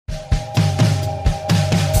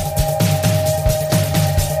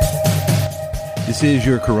This is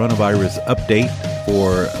your coronavirus update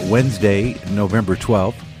for Wednesday, November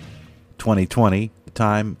 12th, 2020,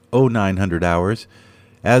 time 0900 hours.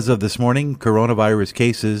 As of this morning, coronavirus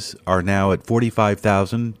cases are now at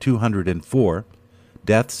 45,204.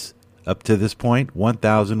 Deaths up to this point,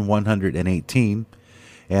 1,118.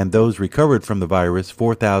 And those recovered from the virus,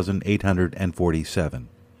 4,847.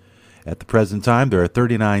 At the present time, there are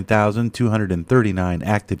 39,239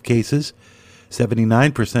 active cases.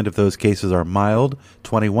 79% of those cases are mild,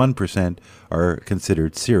 21% are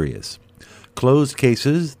considered serious. Closed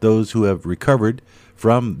cases, those who have recovered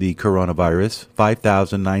from the coronavirus,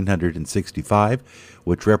 5,965,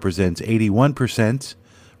 which represents 81%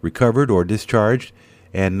 recovered or discharged,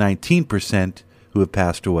 and 19% who have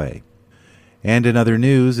passed away. And in other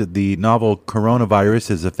news, the novel coronavirus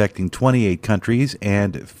is affecting 28 countries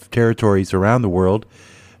and territories around the world.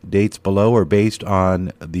 Dates below are based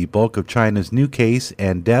on the bulk of China's new case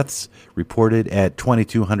and deaths reported at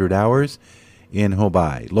 2200 hours in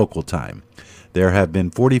Hubei, local time. There have been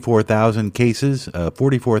 44,000 cases,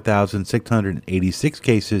 44,686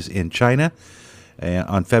 cases in China.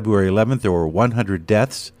 On February 11th, there were 100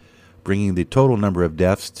 deaths, bringing the total number of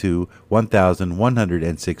deaths to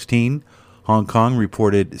 1,116. Hong Kong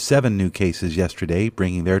reported 7 new cases yesterday,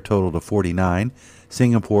 bringing their total to 49.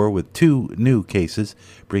 Singapore with 2 new cases,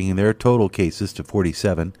 bringing their total cases to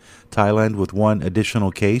 47. Thailand with 1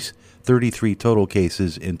 additional case, 33 total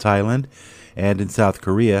cases in Thailand. And in South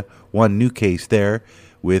Korea, 1 new case there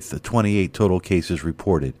with 28 total cases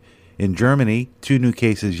reported. In Germany, 2 new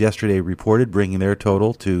cases yesterday reported, bringing their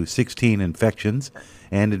total to 16 infections.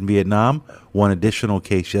 And in Vietnam, 1 additional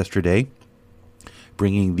case yesterday,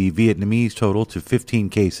 bringing the Vietnamese total to 15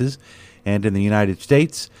 cases. And in the United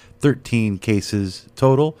States, 13 cases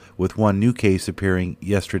total, with 1 new case appearing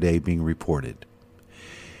yesterday being reported.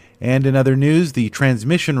 And in other news, the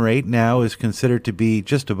transmission rate now is considered to be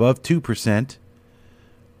just above 2%,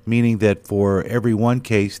 meaning that for every 1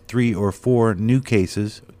 case, 3 or 4 new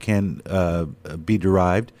cases can be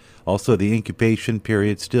derived. Also, the incubation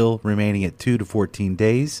period still remaining at 2 to 14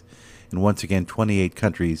 days. And once again, 28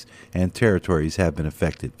 countries and territories have been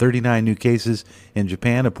affected. 39 new cases in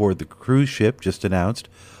Japan aboard the cruise ship just announced.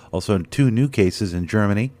 Also 2 new cases in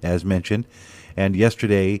Germany, as mentioned. And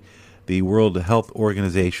yesterday, the World Health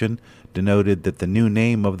Organization denoted that the new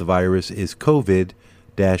name of the virus is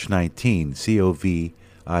COVID-19,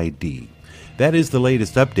 COVID. That is the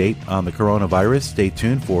latest update on the coronavirus. Stay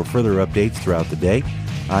tuned for further updates throughout the day.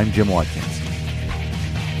 I'm Jim Watkins.